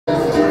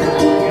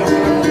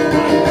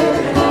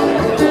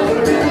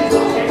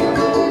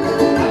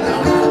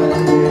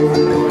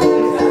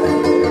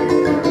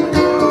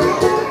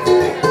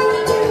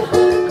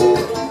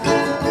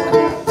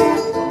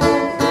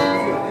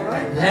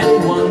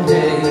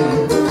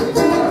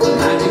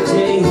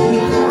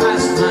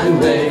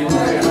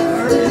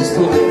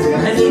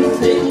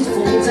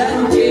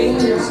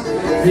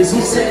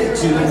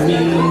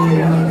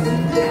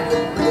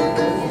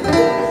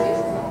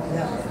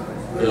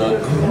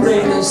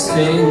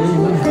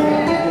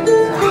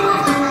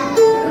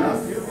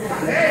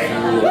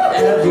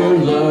ever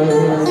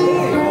learn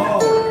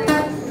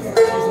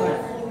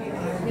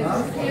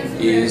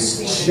is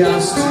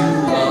just to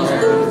love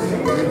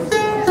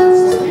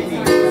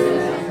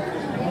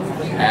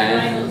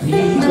and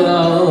be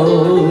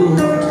loved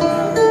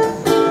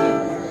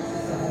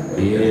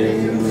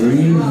in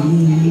return.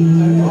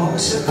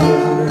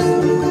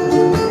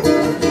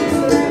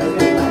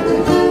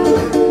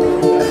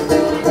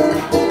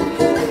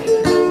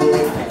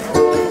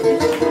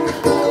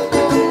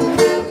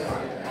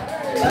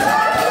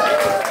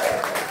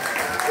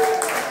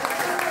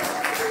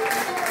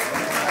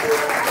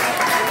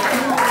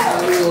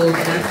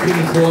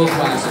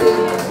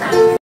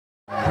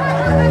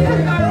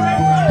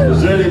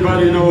 Does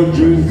anybody know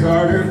June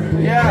Carter?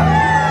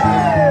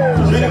 Yeah.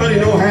 Does anybody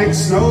know Hank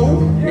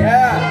Snow?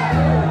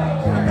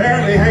 Yeah.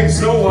 Apparently Hank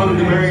Snow wanted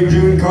to marry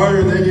June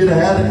Carter, then you'd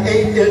have had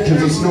 8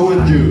 inches of snow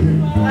in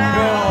June. I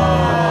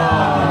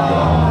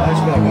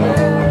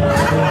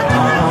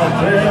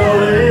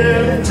fell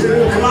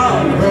into, come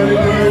on, buddy,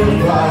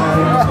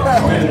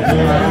 went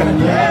down,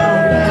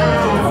 down,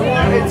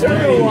 down. It took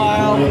a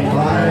while.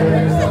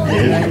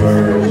 It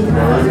burns,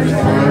 burns,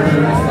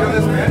 burns.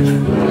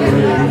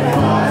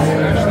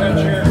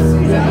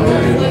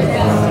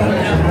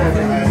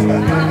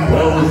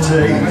 Well, the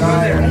taste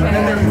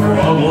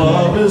of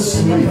love is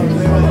sweet.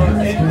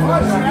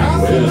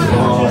 With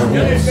love,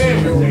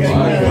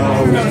 like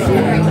always.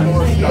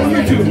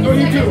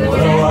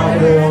 Well, I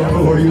fell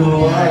for you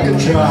like a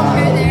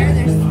child.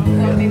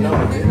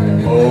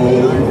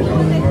 Oh,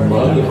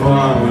 but the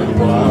fire went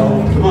wild.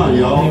 Come on,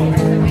 y'all.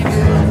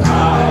 I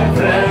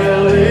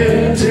fell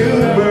into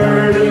the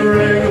burning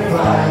ring of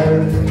fire.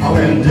 I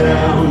went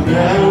down,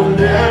 down,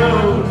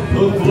 down.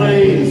 The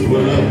flames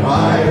went up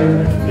higher.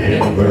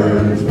 It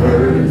burns,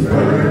 burns,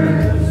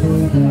 burns.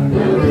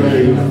 The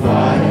ring of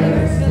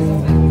fire.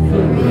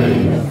 The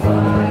ring of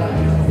fire.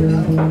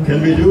 Can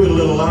we do it a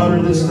little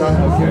louder this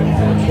time? Okay.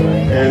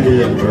 And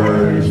it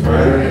burns,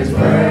 burns,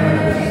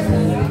 burns.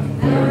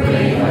 The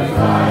ring of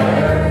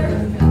fire.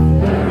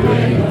 The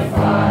ring of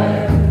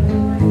fire.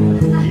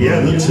 Yeah,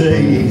 the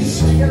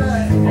taste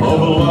of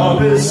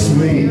love is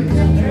sweet.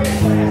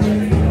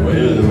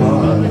 With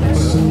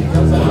hearts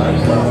like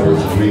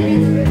flowers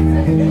green.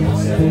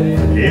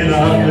 And I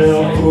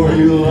fell for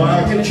you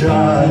like a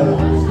child.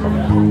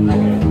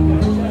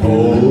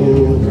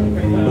 Oh,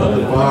 but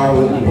the fire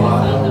went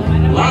wild.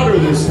 Louder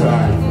this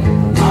time.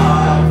 I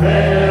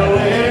fell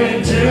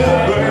into the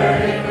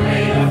burning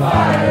ring of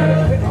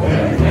fire.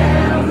 Went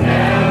down,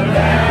 down,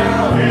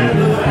 down. And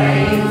the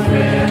flames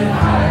went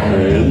higher.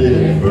 And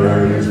it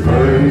burns,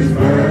 burns,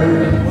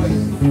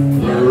 burns.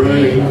 The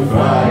ring of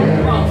fire.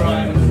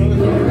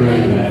 The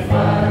ring of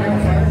fire.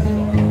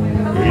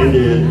 And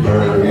it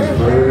burns,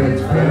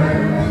 burns,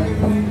 burns.